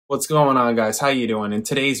What's going on, guys? How you doing? In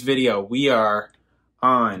today's video, we are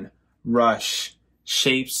on Rush,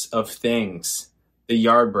 Shapes of Things, the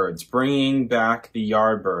Yardbirds, bringing back the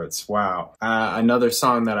Yardbirds. Wow. Another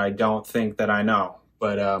song that I don't think that I know,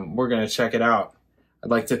 but we're going to check it out. I'd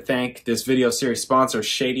like to thank this video series sponsor,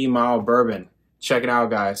 Shady Mile Bourbon. Check it out,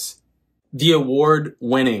 guys. The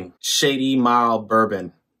award-winning Shady Mile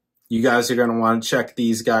Bourbon. You guys are going to want to check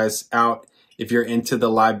these guys out if you're into the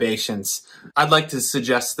libations. I'd like to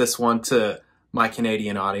suggest this one to my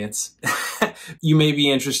Canadian audience. You may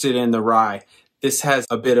be interested in the rye. This has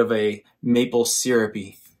a bit of a maple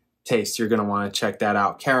syrupy taste. You're going to want to check that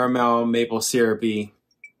out. Caramel, maple syrupy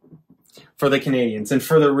for the Canadians and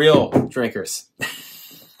for the real drinkers.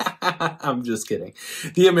 I'm just kidding.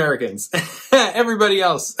 The Americans. Everybody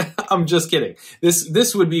else. I'm just kidding.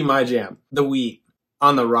 This would be my jam. The wheat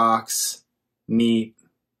on the rocks. Neat.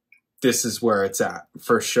 This is where it's at,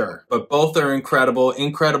 for sure. But both are incredible,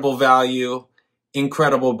 incredible value,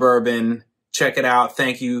 incredible bourbon. Check it out.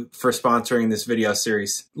 Thank you for sponsoring this video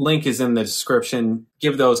series. Link is in the description.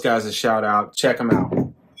 Give those guys a shout out. Check them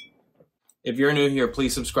out. If you're new here,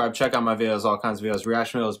 please subscribe. Check out my videos, all kinds of videos,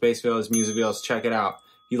 reaction videos, bass videos, music videos. Check it out.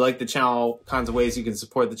 If you like the channel, kinds of ways you can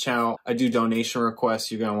support the channel. I do donation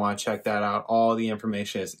requests. You're going to want to check that out. All the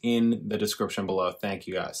information is in the description below. Thank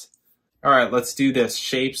you, guys. All right, let's do this.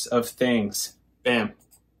 Shapes of Things. Bam.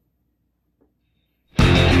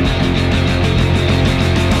 Shapes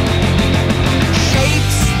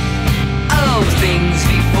of things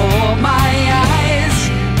before my eyes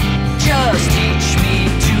just teach me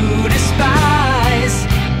to despise.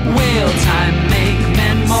 Will time make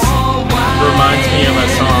men more wise? Reminds me of a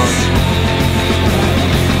song.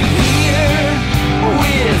 Here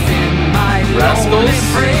within my Rascals? lonely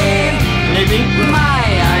frame, Maybe? my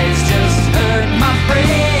eyes just hurt my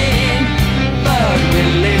brain, but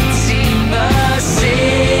will it seem the same?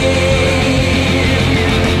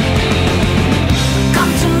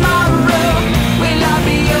 Come tomorrow, will I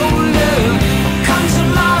be older? Come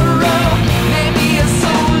tomorrow, maybe a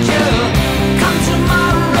soldier. Come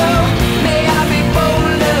tomorrow, may I be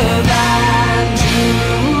bolder than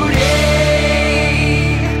today.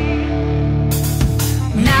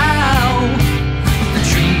 Now the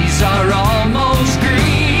trees are almost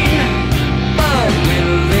green, but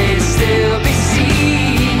will they still be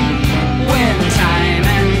seen when time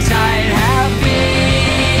and tide have been?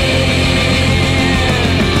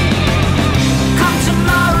 Come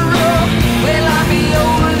tomorrow, will I be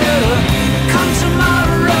older? Come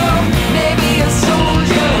tomorrow, maybe a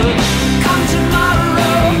soldier. Come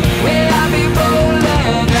tomorrow, will I be bolder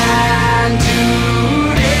than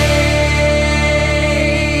today.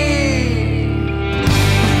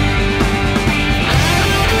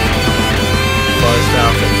 Buzzed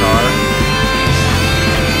out guitar.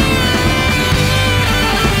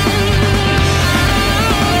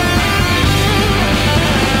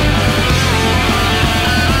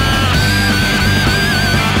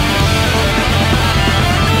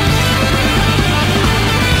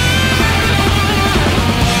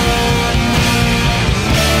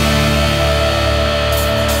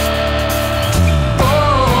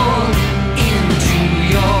 Fall into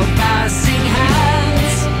your passing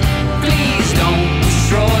hands. Please don't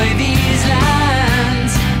destroy these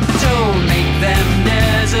lands. Don't make them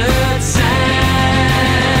desert sands.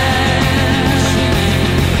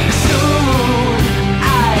 Soon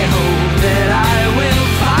I hope that I will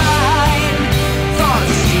find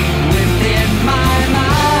thoughts deep within my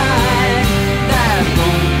mind that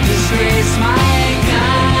won't disgrace my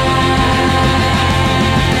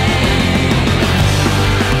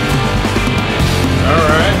All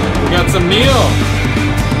right, we got some Neil.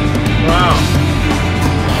 Wow.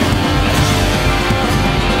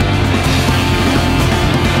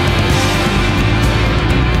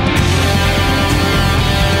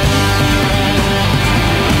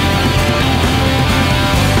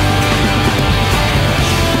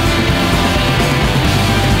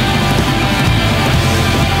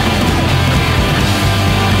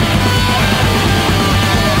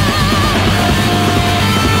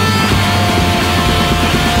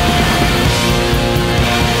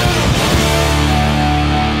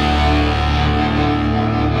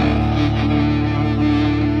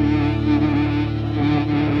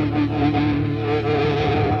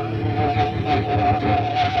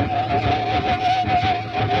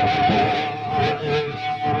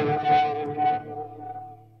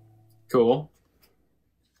 Cool.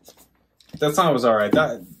 That song was all right.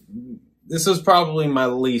 This was probably my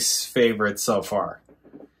least favorite so far.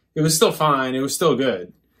 It was still fine. It was still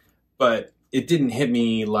good. But it didn't hit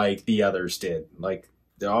me like the others did. Like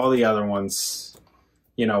all the other ones,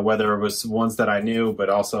 You know, whether it was ones that I knew, but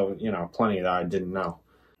also, you know, plenty that I didn't know.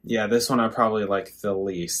 Yeah, this one I probably like the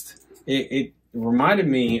least. It reminded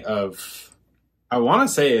me of, I want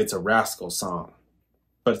to say it's a Rascal song,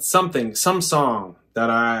 but it's some song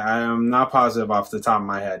that I am not positive off the top of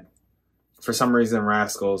my head. For some reason,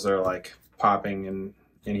 Rascals are like popping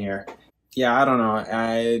in here. Yeah, I don't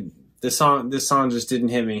know. This song just didn't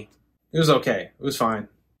hit me. It was okay. It was fine.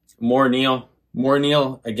 More Neil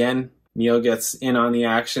again. Neil gets in on the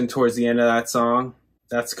action towards the end of that song.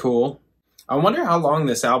 That's cool. I wonder how long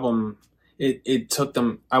this album it took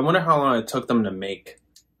them. I wonder how long it took them to make.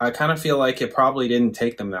 I kind of feel like it probably didn't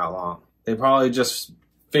take them that long. They probably just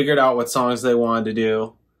figured out what songs they wanted to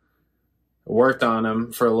do, worked on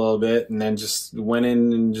them for a little bit, and then just went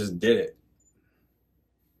in and just did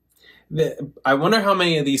it. I wonder how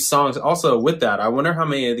many of these songs, also with that, I wonder how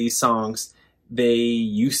many of these songs they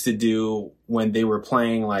used to do when they were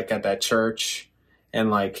playing like at that church and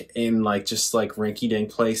like in like just like rinky-dink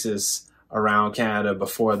places around Canada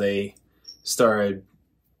before they started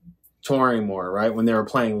touring more, right? When they were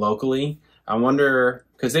playing locally. I wonder,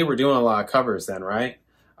 because they were doing a lot of covers then, right?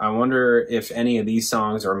 I wonder if any of these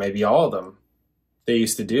songs, or maybe all of them, they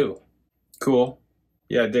used to do. Cool.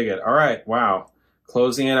 Yeah, dig it. All right. Wow.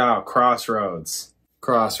 Closing it out. Crossroads,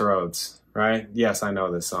 right? Yes, I know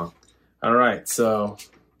this song. All right, so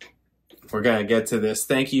we're going to get to this.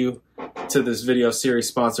 Thank you to this video series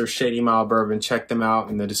sponsor, Shady Mile Bourbon. Check them out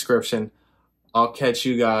in the description. I'll catch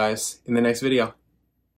you guys in the next video.